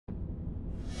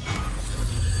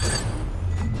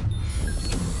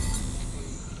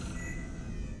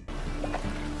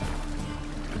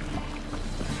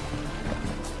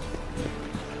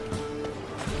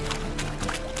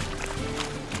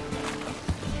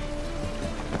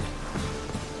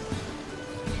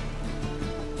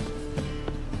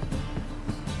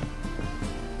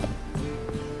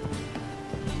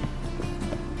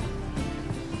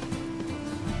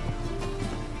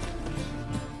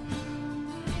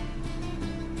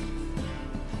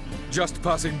Just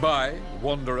passing by,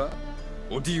 wanderer?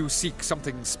 Or do you seek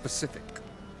something specific?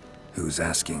 Who's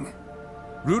asking?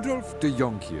 Rudolf de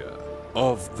Jonkier.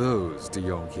 Of those de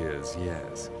Jonkiers,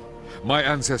 yes. My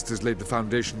ancestors laid the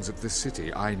foundations of this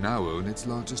city. I now own its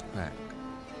largest bank.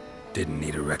 Didn't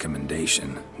need a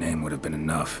recommendation. Name would have been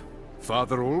enough.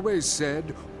 Father always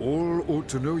said, all ought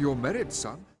to know your merits,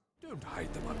 son. Don't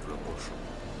hide them under a bushel.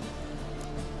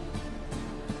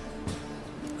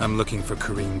 I'm looking for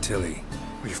Corrine Tilly.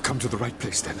 We've come to the right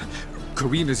place, then.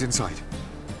 Corrine is inside.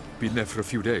 Been there for a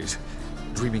few days,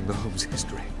 dreaming the home's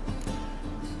history.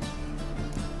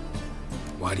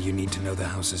 Why do you need to know the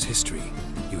house's history?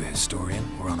 You a historian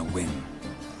or on a whim?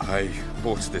 I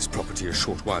bought this property a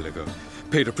short while ago.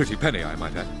 Paid a pretty penny, I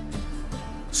might add.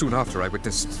 Soon after, I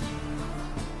witnessed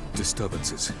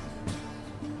disturbances.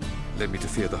 Led me to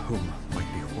fear the home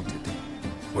might be haunted.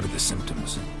 What are the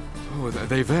symptoms? Oh,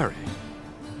 they vary.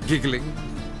 Giggling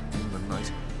in the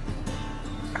night.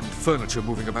 And furniture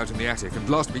moving about in the attic. And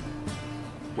last week...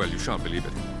 well, you shan't believe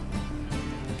it.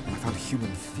 I found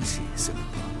human feces in the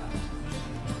parlor.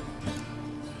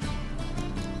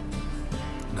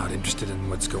 Not interested in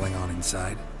what's going on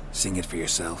inside? Seeing it for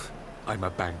yourself? I'm a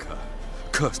banker.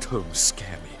 Cursed homes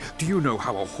scare me. Do you know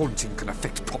how a haunting can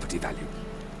affect property value?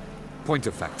 Point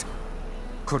of fact,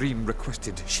 Corrine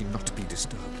requested she not be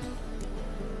disturbed.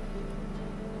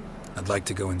 I'd like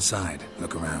to go inside,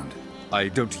 look around. I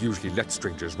don't usually let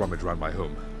strangers rummage around my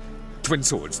home. Twin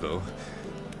swords, though.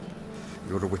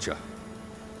 You're a witcher.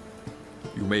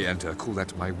 You may enter, call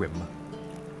that my whim.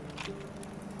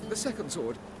 The second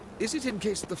sword, is it in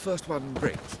case the first one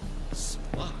breaks?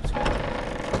 Smart.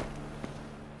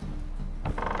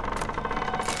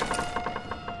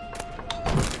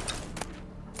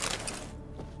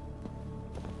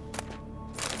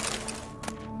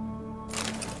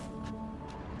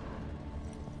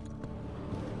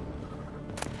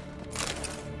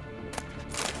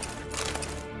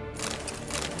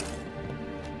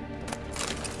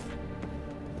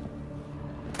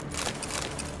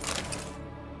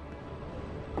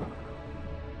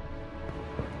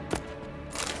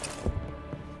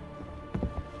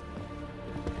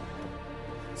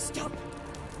 Stop!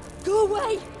 Go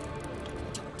away!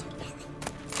 Don't do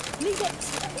that. Leave it!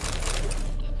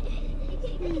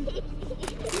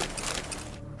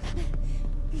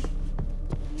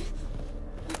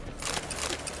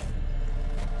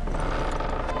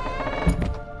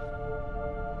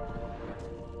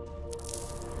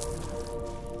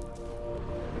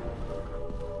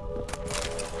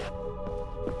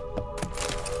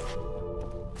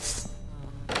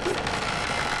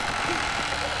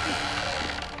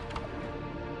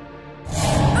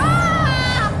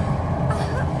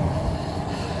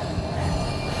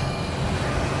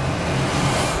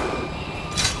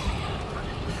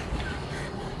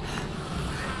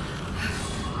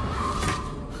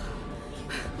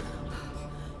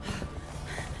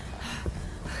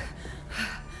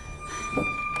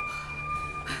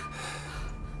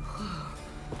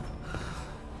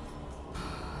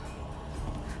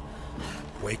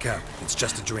 Wake up. It's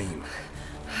just a dream.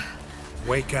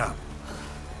 Wake up.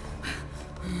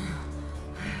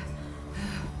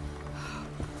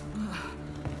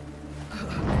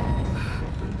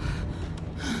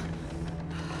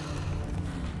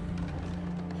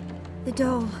 The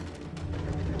doll.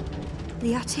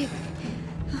 The attic.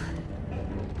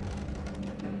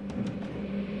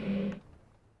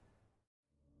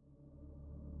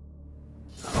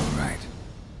 All right.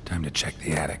 Time to check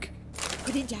the attic.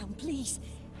 Put it down, please.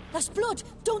 That's blood.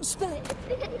 Don't spill it.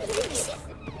 Please.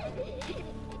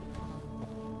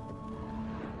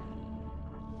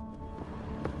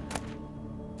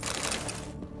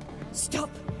 Stop.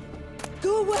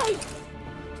 Go away.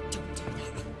 Don't do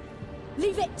that.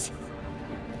 Leave it.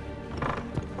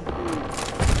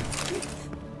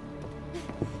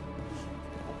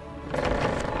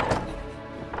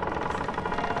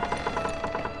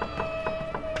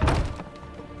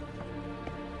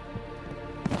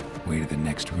 Way to the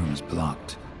next room is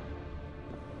blocked.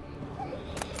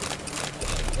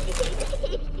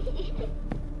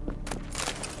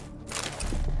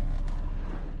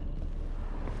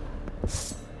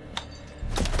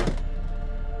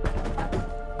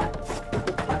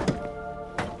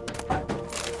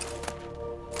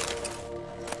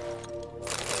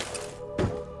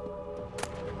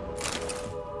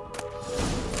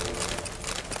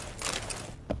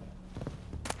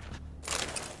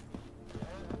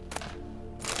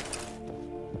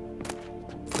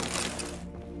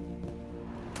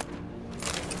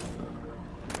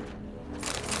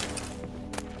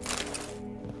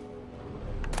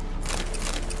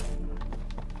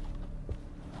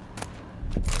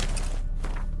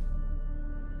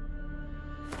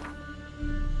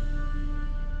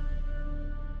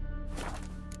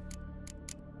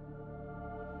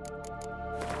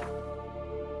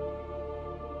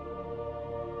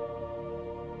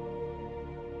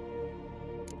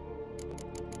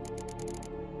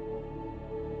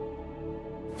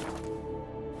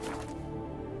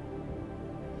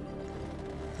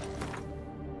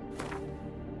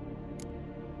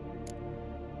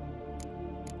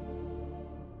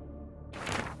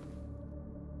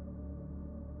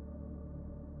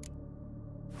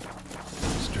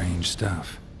 Strange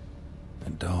stuff.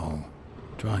 A doll.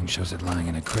 Drawing shows it lying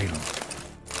in a cradle.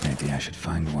 Maybe I should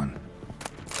find one.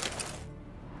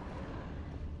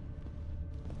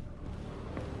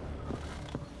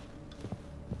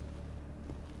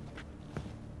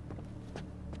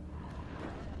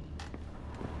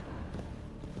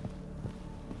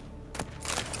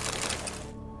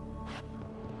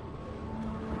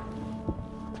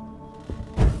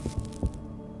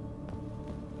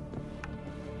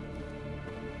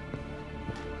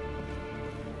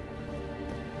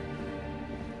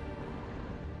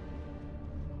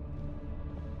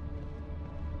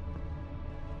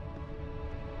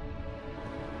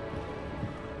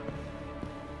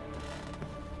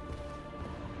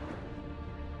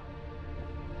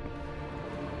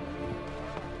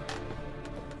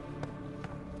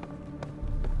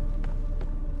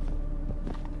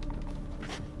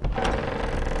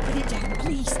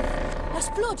 Please. That's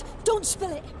blood. Don't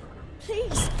spill it.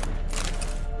 Please.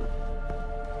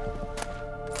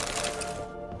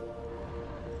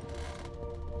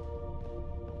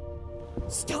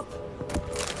 Stop.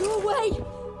 Go away.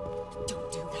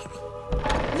 Don't do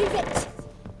that. Leave it.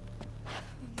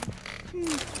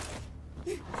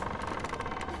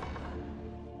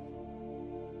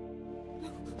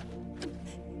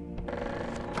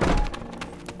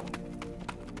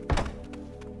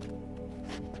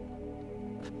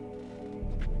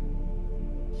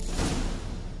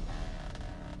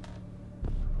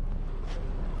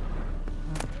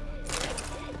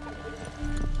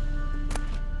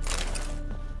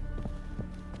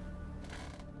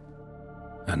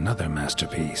 Another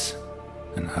masterpiece.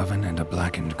 An oven and a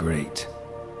blackened grate.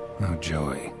 Oh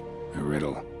joy. A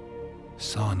riddle.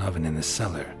 Saw an oven in the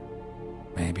cellar.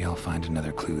 Maybe I'll find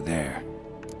another clue there.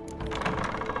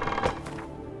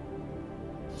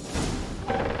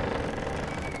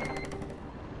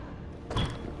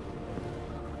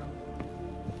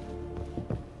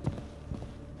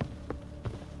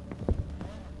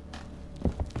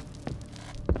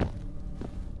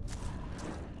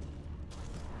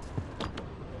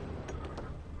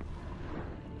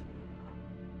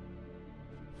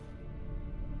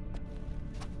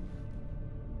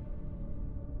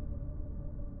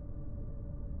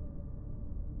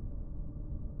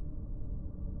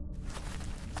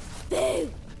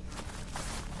 Boo!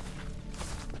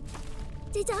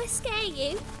 Did I scare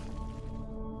you?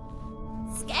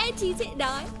 Scared you, didn't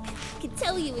I? I can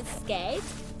tell you was scared.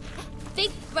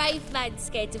 Big brave man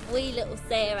scared of wee little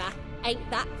Sarah. Ain't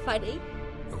that funny?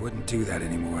 I wouldn't do that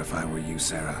anymore if I were you,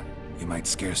 Sarah. You might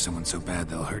scare someone so bad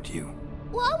they'll hurt you.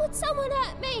 Why would someone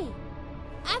hurt me?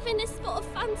 Having a spot of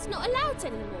fun's not allowed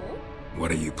anymore.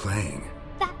 What are you playing?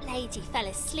 That lady fell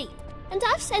asleep, and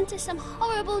I've sent her some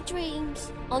horrible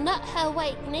dreams. I'll not her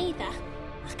wake neither.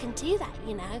 I can do that,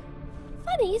 you know.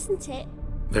 Funny, isn't it?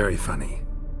 Very funny.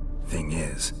 Thing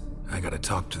is, I gotta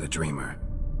talk to the dreamer,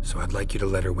 so I'd like you to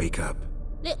let her wake up.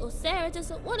 Little Sarah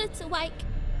doesn't want her to wake.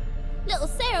 Little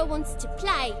Sarah wants to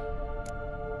play.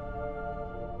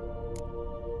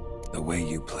 The way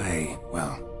you play,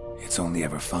 well, it's only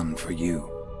ever fun for you.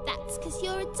 That's 'cause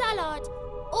you're a dullard.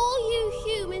 All you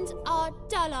humans are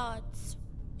dullards.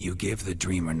 You give the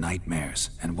dreamer nightmares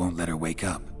and won't let her wake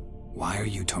up. Why are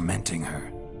you tormenting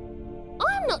her?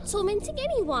 I'm not tormenting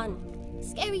anyone.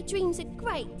 Scary dreams are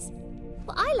great.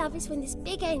 What I love is when this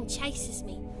big hen chases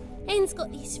me. Hen's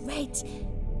got these red...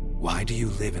 Why do you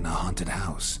live in a haunted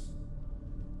house?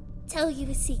 Tell you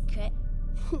a secret.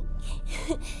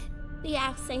 The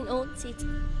house ain't haunted.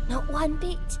 Not one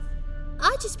bit.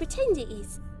 I just pretend it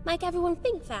is. Make everyone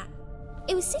think that.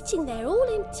 It was sitting there all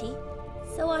empty,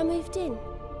 so I moved in.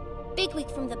 Bigwig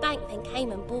from the bank then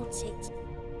came and bought it.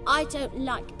 I don't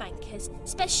like bankers,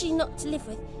 especially not to live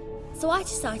with, so I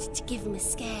decided to give him a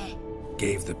scare.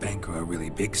 Gave the banker a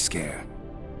really big scare.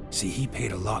 See, he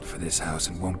paid a lot for this house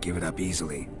and won't give it up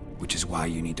easily, which is why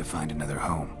you need to find another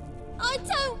home. I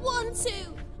don't want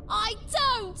to! I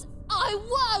don't!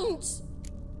 I won't!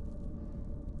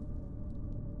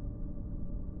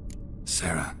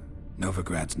 Sarah,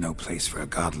 Novigrad's no place for a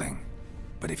godling.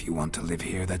 But if you want to live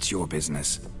here, that's your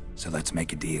business. So let's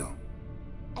make a deal.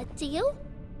 A deal?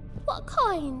 What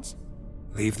kind?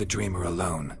 Leave the dreamer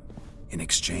alone. In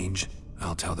exchange,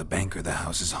 I'll tell the banker the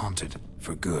house is haunted.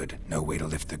 For good, no way to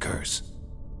lift the curse.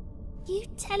 You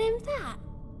tell him that?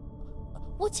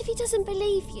 What if he doesn't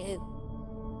believe you?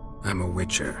 I'm a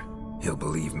witcher. He'll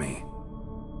believe me.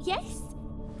 Yes,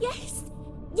 yes,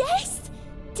 yes!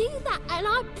 Do that and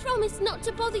I promise not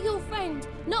to bother your friend.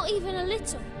 Not even a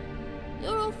little.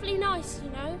 You're awfully nice,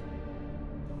 you know.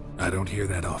 I don't hear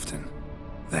that often.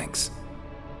 Thanks.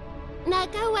 Now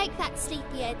go wake that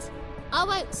sleepyhead. I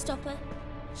won't stop her.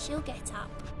 She'll get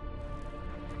up.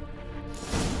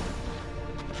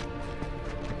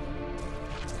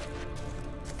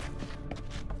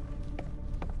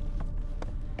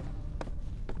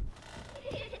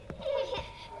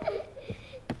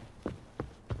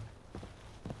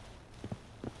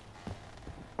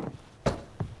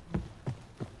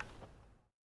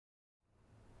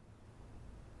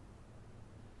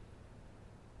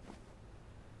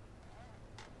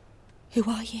 Who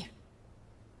are you?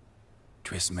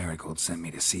 Triss Merigold sent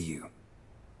me to see you.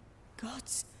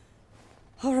 Gods.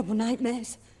 Horrible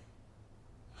nightmares.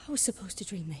 I was supposed to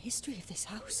dream the history of this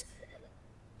house.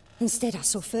 Instead, I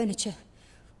saw furniture.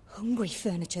 Hungry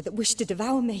furniture that wished to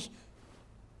devour me.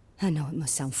 I know it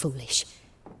must sound foolish,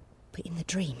 but in the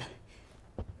dream,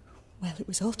 well, it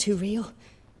was all too real.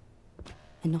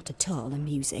 And not at all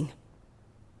amusing.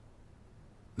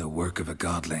 The work of a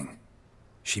godling.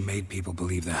 She made people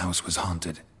believe the house was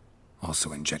haunted.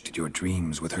 Also injected your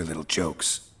dreams with her little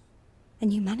jokes.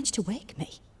 And you managed to wake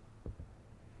me.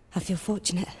 I feel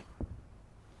fortunate.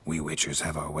 We Witchers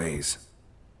have our ways.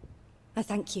 I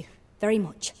thank you very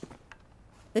much.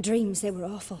 The dreams, they were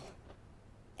awful.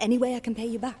 Any way I can pay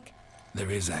you back? There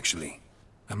is, actually.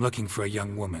 I'm looking for a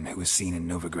young woman who was seen in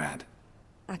Novigrad.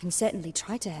 I can certainly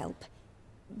try to help.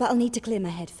 But I'll need to clear my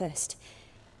head first.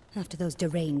 After those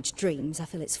deranged dreams, I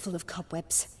feel it's full of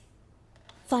cobwebs.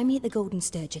 Find me at the Golden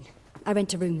Sturgeon. I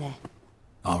rent a room there.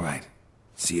 All right.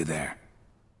 See you there.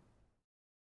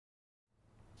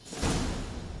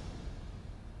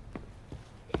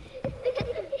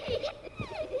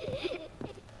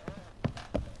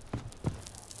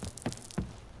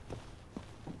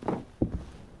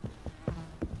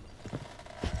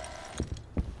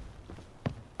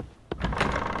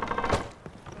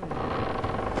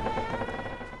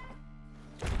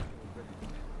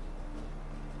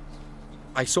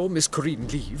 I saw Miss Corinne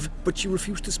leave, but she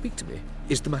refused to speak to me.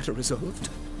 Is the matter resolved?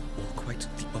 Or quite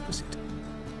the opposite?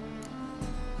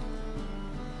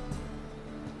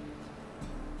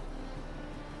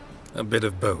 A bit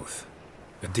of both.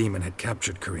 A demon had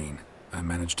captured Corinne. I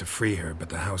managed to free her, but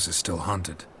the house is still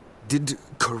haunted. Did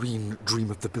Corinne dream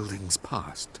of the building's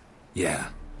past? Yeah.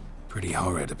 Pretty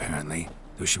horrid, apparently,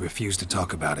 though she refused to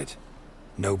talk about it.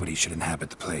 Nobody should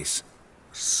inhabit the place.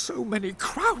 So many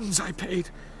crowns I paid!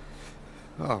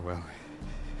 Oh, well.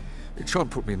 It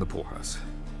shan't put me in the poorhouse.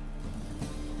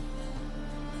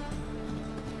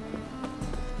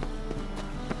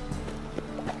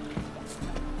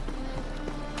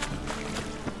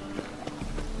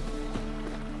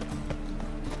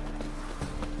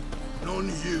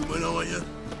 Non-human, are you?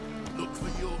 Look for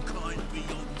your kind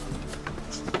beyond.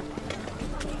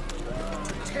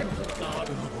 Temple Guard.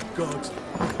 Oh, God.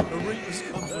 A Reaper's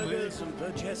come for me. And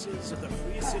purchasers of the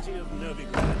free city of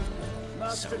Novigrad.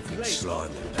 Something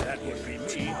slimy. That would be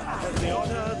me. Have the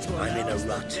honor to I'm in a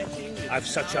rut. I've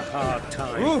such a hard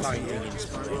time finding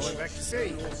inspiration. back to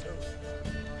sea.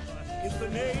 Is the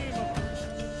name of...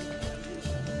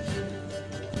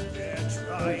 They're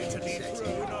trying to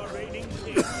dethrone our reigning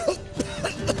king.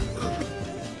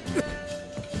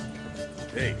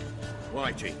 Hey,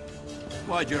 Whitey.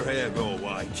 Why'd your hair go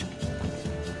white?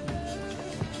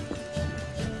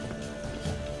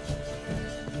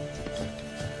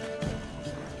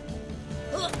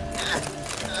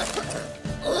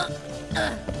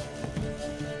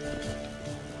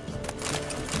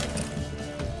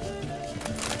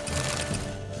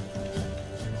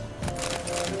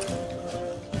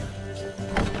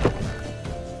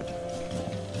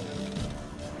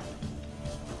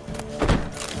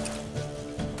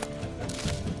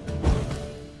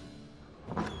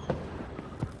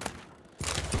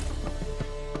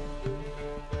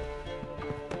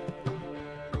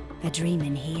 A dream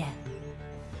in here.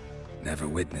 Never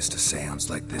witnessed a seance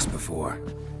like this before,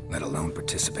 let alone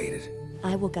participated.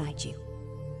 I will guide you.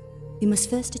 You must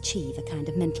first achieve a kind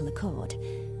of mental accord.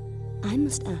 I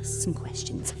must ask some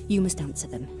questions. You must answer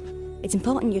them. It's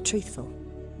important you're truthful.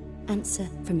 Answer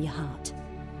from your heart.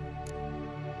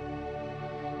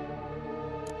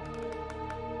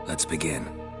 Let's begin.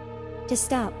 To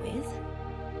start with,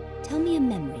 tell me a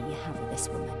memory you have of this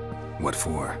woman. What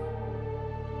for?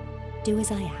 Do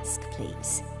as I ask,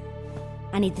 please.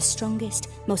 I need the strongest,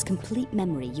 most complete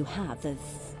memory you have of...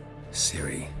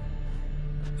 Ciri.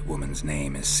 The woman's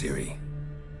name is Ciri.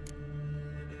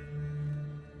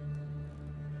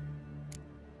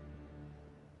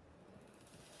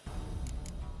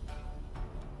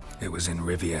 It was in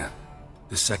Rivia.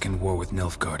 The second war with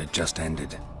Nilfgaard had just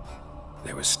ended.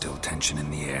 There was still tension in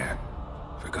the air.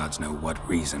 For gods know what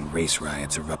reason, race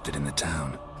riots erupted in the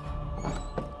town.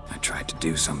 I tried to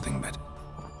do something, but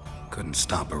couldn't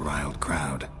stop a riled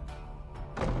crowd.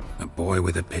 A boy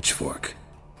with a pitchfork.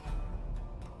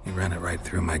 He ran it right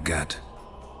through my gut.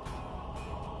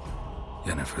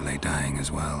 Yennefer lay dying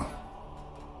as well.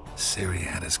 Ciri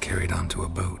had us carried onto a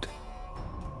boat.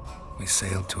 We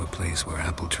sailed to a place where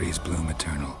apple trees bloom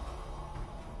eternal.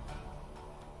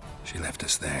 She left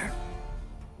us there.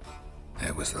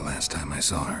 That was the last time I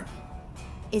saw her.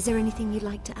 Is there anything you'd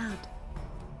like to add?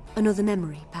 Another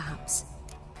memory, perhaps?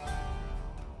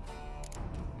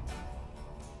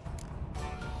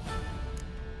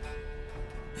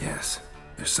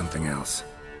 something else.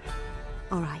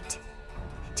 All right.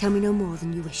 Tell me no more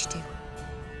than you wish to.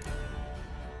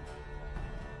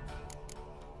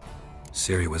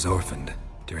 Ciri was orphaned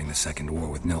during the Second War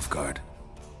with Nilfgaard.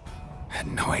 I had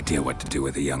no idea what to do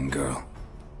with a young girl.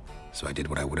 So I did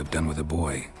what I would have done with a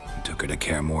boy and took her to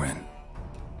Kaer Morhen.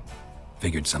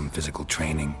 Figured some physical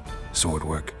training, sword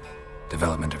work,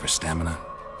 development of her stamina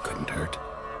couldn't hurt.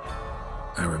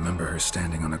 I remember her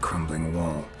standing on a crumbling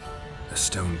wall. A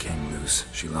stone came loose,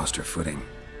 she lost her footing.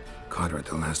 Caught her at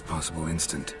the last possible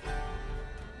instant.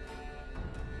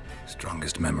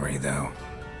 Strongest memory, though,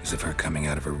 is of her coming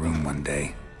out of her room one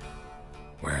day,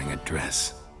 wearing a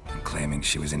dress and claiming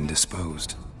she was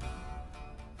indisposed.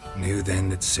 Knew then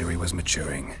that Ciri was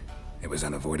maturing. It was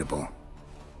unavoidable.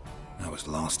 I was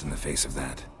lost in the face of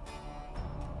that.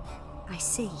 I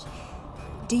see.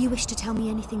 Do you wish to tell me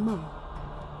anything more?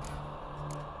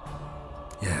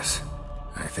 Yes,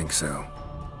 I think so.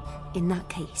 In that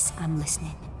case, I'm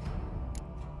listening.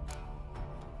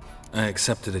 I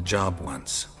accepted a job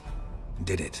once.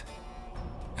 Did it.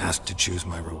 Asked to choose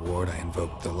my reward, I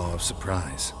invoked the law of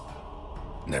surprise.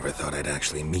 Never thought I'd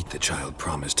actually meet the child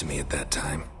promised to me at that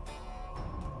time.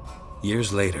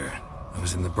 Years later, I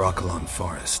was in the Broccolon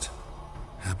forest.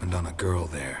 Happened on a girl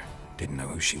there. Didn't know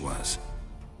who she was.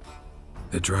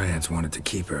 The Dryads wanted to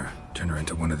keep her, turn her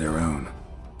into one of their own.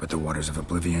 But the Waters of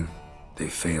Oblivion, they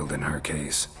failed in her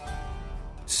case.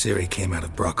 Ciri came out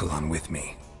of Broccolon with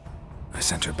me. I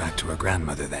sent her back to her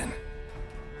grandmother then.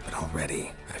 But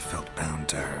already, I felt bound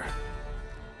to her.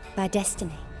 By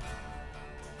destiny.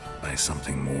 By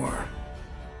something more.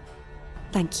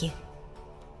 Thank you.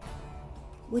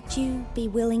 Would you be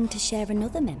willing to share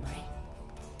another memory?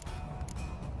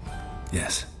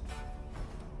 Yes.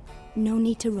 No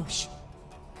need to rush.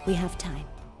 We have time.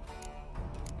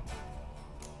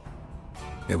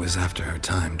 It was after her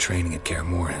time training at Kaer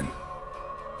Morhen.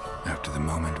 After the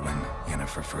moment when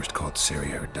Yennefer first called Ciri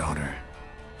her daughter.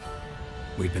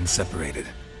 We'd been separated.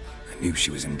 I knew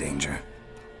she was in danger.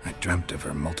 I dreamt of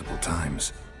her multiple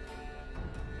times.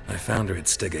 I found her at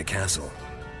Stygga Castle.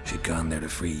 She'd gone there to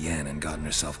free Yen and gotten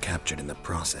herself captured in the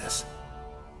process.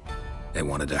 They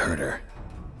wanted to hurt her.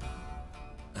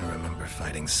 I remember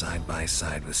fighting side by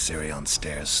side with Ciri on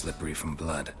stairs slippery from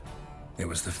blood. It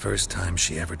was the first time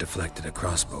she ever deflected a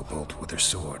crossbow bolt with her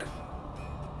sword.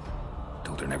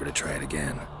 Told her never to try it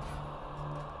again.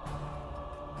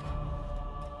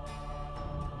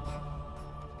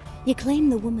 You claim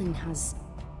the woman has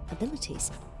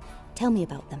abilities. Tell me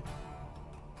about them.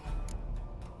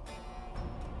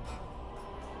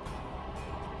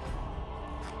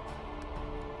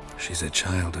 She's a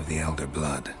child of the Elder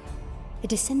Blood. A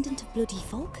descendant of bloody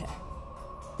Volker.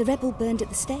 The rebel burned at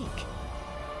the stake.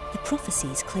 The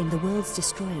prophecies claim the world's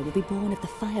destroyer will be born of the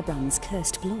firebrand's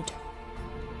cursed blood.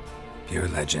 Pure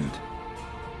legend.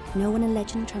 Know when a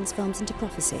legend transforms into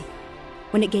prophecy?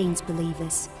 When it gains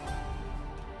believers.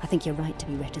 I think you're right to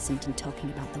be reticent in talking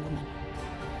about the woman.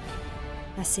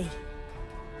 I see.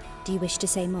 Do you wish to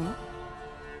say more?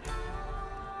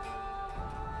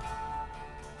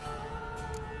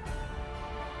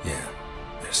 Yeah,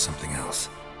 there's something else.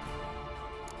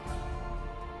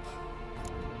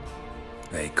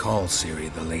 They call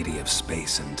Ciri the Lady of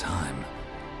Space and Time.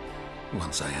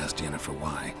 Once I asked Yennefer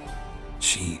why.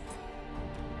 She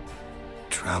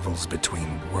travels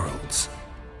between worlds.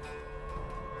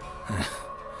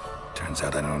 Turns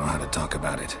out I don't know how to talk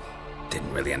about it.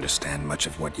 Didn't really understand much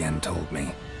of what Yen told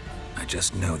me. I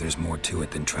just know there's more to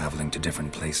it than traveling to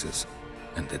different places,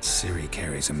 and that Ciri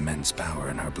carries immense power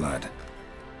in her blood.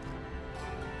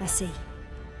 I see.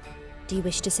 Do you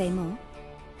wish to say more?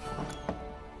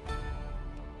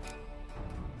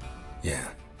 Yeah,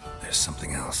 there's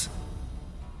something else.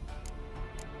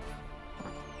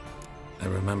 I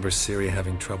remember Ciri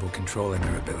having trouble controlling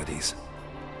her abilities.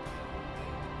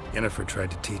 Yennefer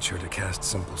tried to teach her to cast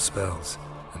simple spells,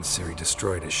 and Ciri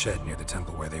destroyed a shed near the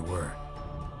temple where they were.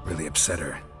 Really upset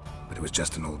her, but it was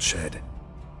just an old shed.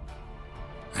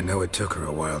 I know it took her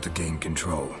a while to gain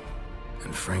control,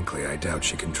 and frankly, I doubt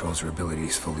she controls her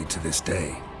abilities fully to this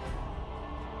day.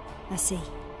 I see.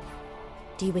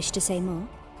 Do you wish to say more?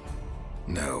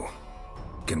 No.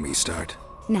 Can we start?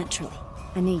 Naturally.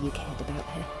 I knew you cared about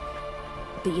her.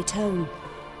 But your tone,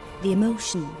 the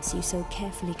emotions you so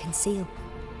carefully conceal.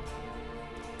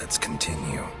 Let's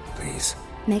continue, please.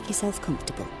 Make yourself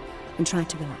comfortable and try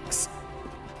to relax.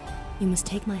 You must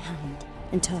take my hand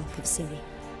and talk of Ciri.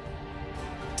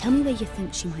 Tell me where you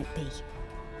think she might be.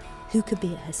 Who could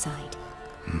be at her side?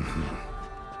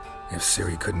 If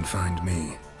Ciri couldn't find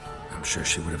me, I'm sure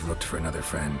she would have looked for another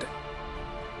friend.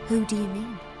 Who do you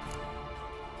mean?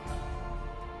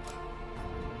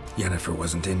 Yennefer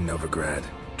wasn't in Novigrad.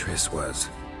 Triss was,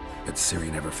 but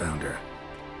Ciri never found her.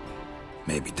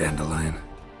 Maybe Dandelion?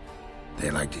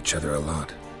 They liked each other a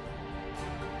lot.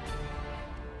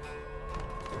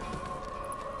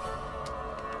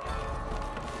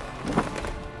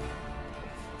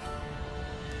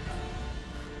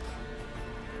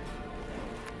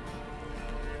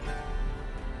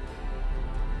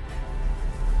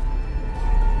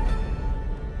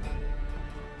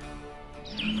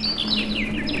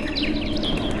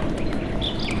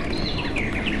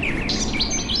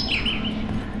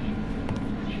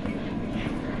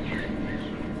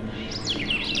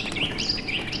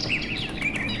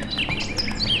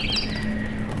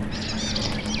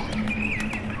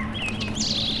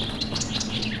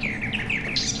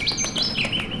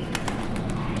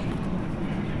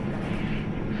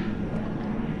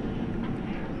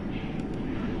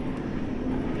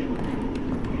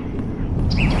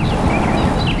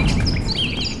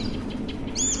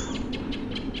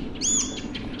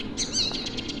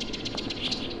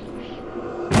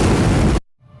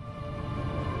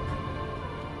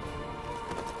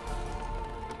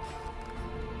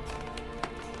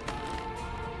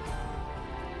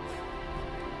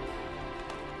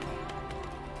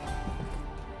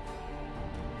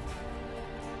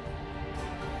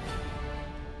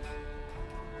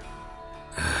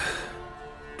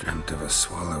 Dreamt of a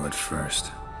swallow at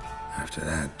first. After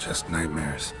that, just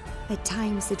nightmares. At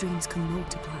times, the dreams can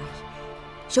multiply.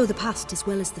 Show the past as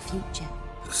well as the future.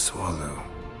 The swallow.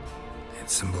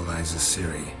 It symbolizes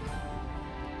Ciri.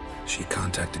 She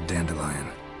contacted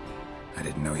Dandelion. I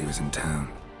didn't know he was in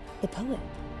town. The poet.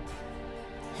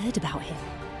 Heard about him.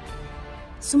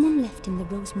 Someone left him the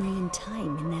rosemary and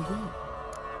thyme in their will.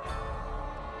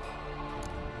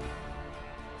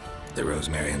 The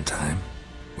rosemary and thyme?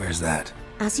 Where's that?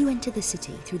 As you enter the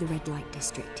city through the red light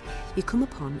district, you come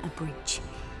upon a bridge.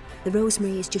 The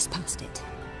rosemary is just past it.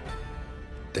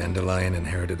 Dandelion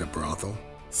inherited a brothel?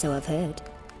 So I've heard.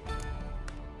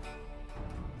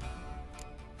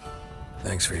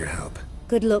 Thanks for your help.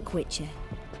 Good luck, Witcher.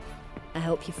 I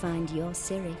hope you find your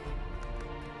Ciri.